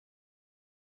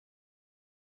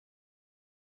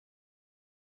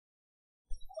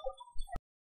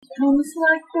Comes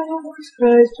like dogs,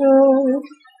 cries George,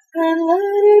 and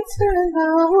let it stand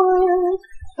awhile.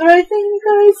 For I think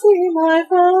I see my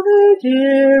father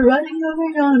dear riding over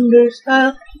yonder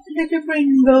stile. Did you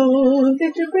bring gold?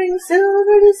 Did you bring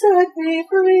silver to set me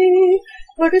free?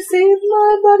 For to save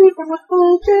my body from a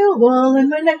cold jail wall and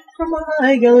my neck from a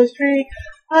high gallows tree?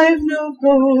 I have no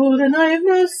gold and I have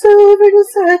no silver to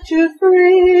set you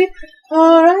free.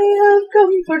 For I have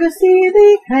come for to see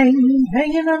thee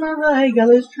hanging on a high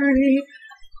gallows tree.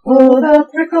 Oh, the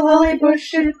prickle holly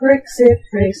bush, it pricks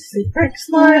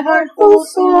my heart full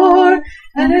sore.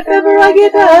 And if ever I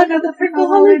get out of the prickle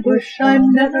holly bush,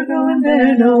 I'm never going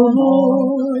there no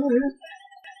more.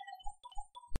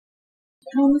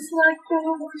 Comes like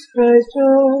dogs, cries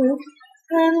George,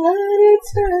 and let it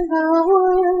stand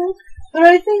awhile. For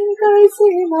I think I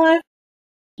see my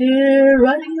dear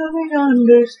riding over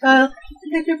yonder stile.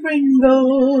 Did you bring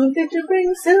gold? Did you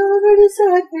bring silver to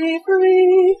set me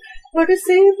free? For to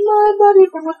save my body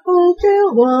from a cold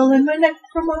jail wall and my neck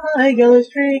from a high gallows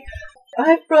tree?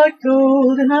 I've brought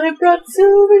gold and I've brought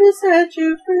silver to set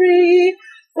you free.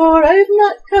 For I've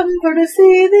not come for to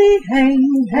see thee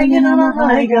hanging on a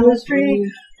high gallows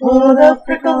tree. Oh, the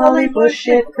prickle holly bush,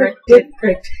 it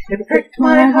pricked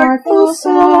my heart full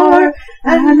sore.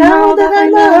 And now that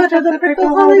I'm out of the prickle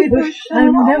holly bush,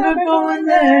 I'm never going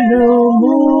there no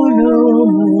more, no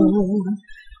more.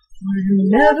 I'm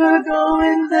never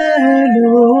going there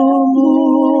no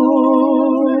more.